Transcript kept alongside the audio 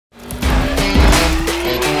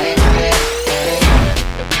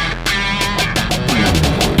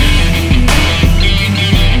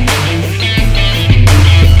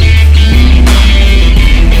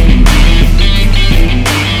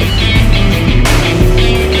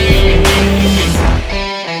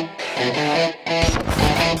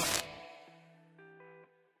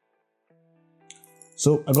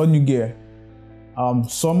So I got new gear.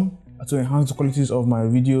 Some are to enhance the qualities of my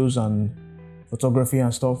videos and photography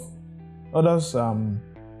and stuff. Others,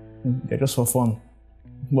 they're just for fun.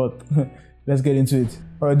 But let's get into it.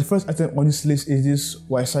 Alright, the first item on this list is this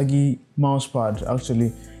Useeeee mouse pad.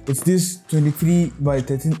 Actually, it's this 23 by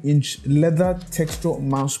 13 inch leather texture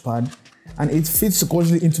mouse pad, and it fits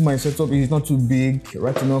gorgeously into my setup. It's not too big,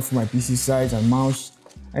 right enough for my PC size and mouse,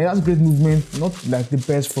 and it has great movement. Not like the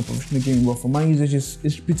best for professional gaming, but for my usage,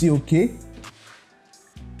 it's pretty okay.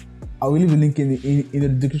 I will leave a link in the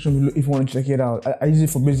description below if you want to check it out. I use it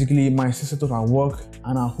for basically my setup at work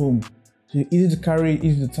and at home. So easy to carry,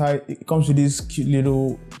 easy to tie. It comes with this cute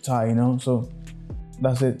little tie, you know. So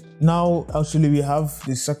that's it. Now, actually, we have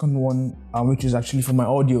the second one, which is actually for my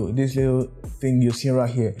audio. This little thing you see right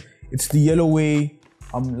here. It's the Yellowway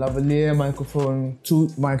lavalier microphone, 2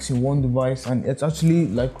 mics in one device, and it's actually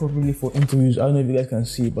like perfectly for interviews. I don't know if you guys can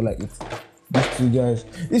see it, but like it's back to you guys.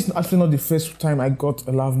 This is actually not the first time I got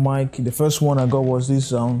a lav mic. The first one I got was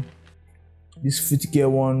this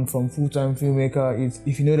 50K one from Full Time Filmmaker.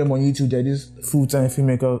 If you know them on YouTube, they're this Full Time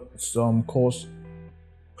Filmmaker course,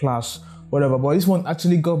 class, whatever. But this one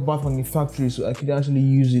actually got back from the factory, so I could actually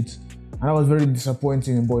use it, and that was very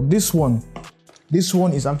disappointing. But this one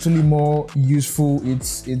is actually more useful.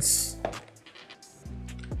 It's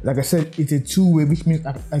like I said, it's a two-way, which means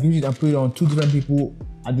I can use it and put it on 2 different people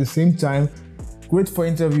at the same time. Great for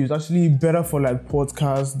interviews, actually better for like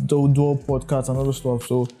podcasts, dual podcasts and other stuff.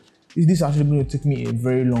 So this is actually going to take me a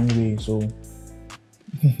very long way. So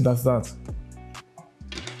that's that.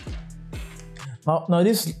 Now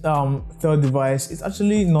this third device is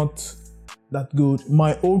actually not that good.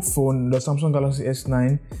 My old phone, the Samsung Galaxy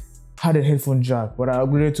S9, had a headphone jack, but I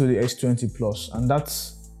upgraded to the S20 Plus, and that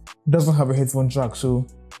doesn't have a headphone jack. So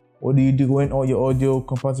what do you do when all your audio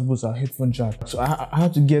compatibles are headphone jack? So I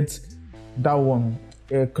had to get that one,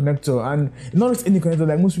 a connector, and not just any connector.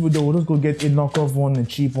 Like most people do, will just go get a knockoff one, a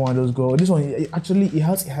cheap one. Just go. This one it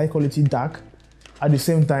has a high quality DAC. At the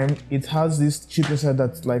same time, it has this chip inside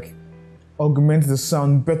that like augments the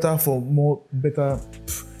sound better for more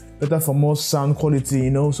sound quality.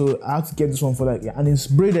 You know, so I had to get this one for like, and it's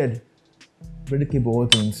braided cable, all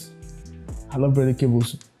things. I love braided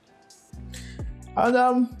cables.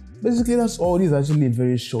 And basically that's all. This is actually a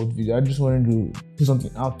very short video. I just wanted to put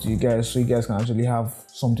something out to you guys so you guys can actually have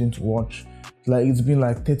something to watch. Like it's been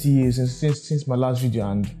like 30 years since my last video,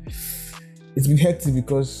 and it's been hectic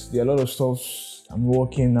because there are a lot of stuff. I'm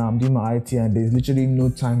working, I'm doing my IT, and there's literally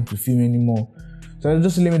no time to film anymore. So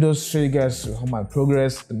just let me just show you guys how my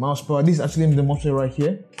progress. The mouse pad. This is actually the mouse pad right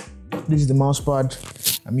here. This is the mouse pad.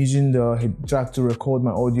 I'm using the jack to record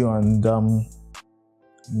my audio, and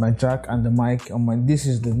my jack and the mic on my. This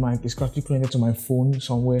is the mic. It's actually connected to my phone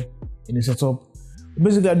somewhere in the setup.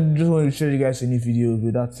 Basically, I just wanted to show you guys any videos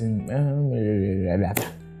with that thing.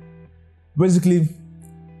 Basically,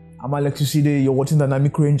 I'm useeeeee. You're watching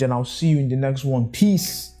Dynamic Range, and I'll see you in the next one.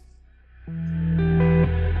 Peace.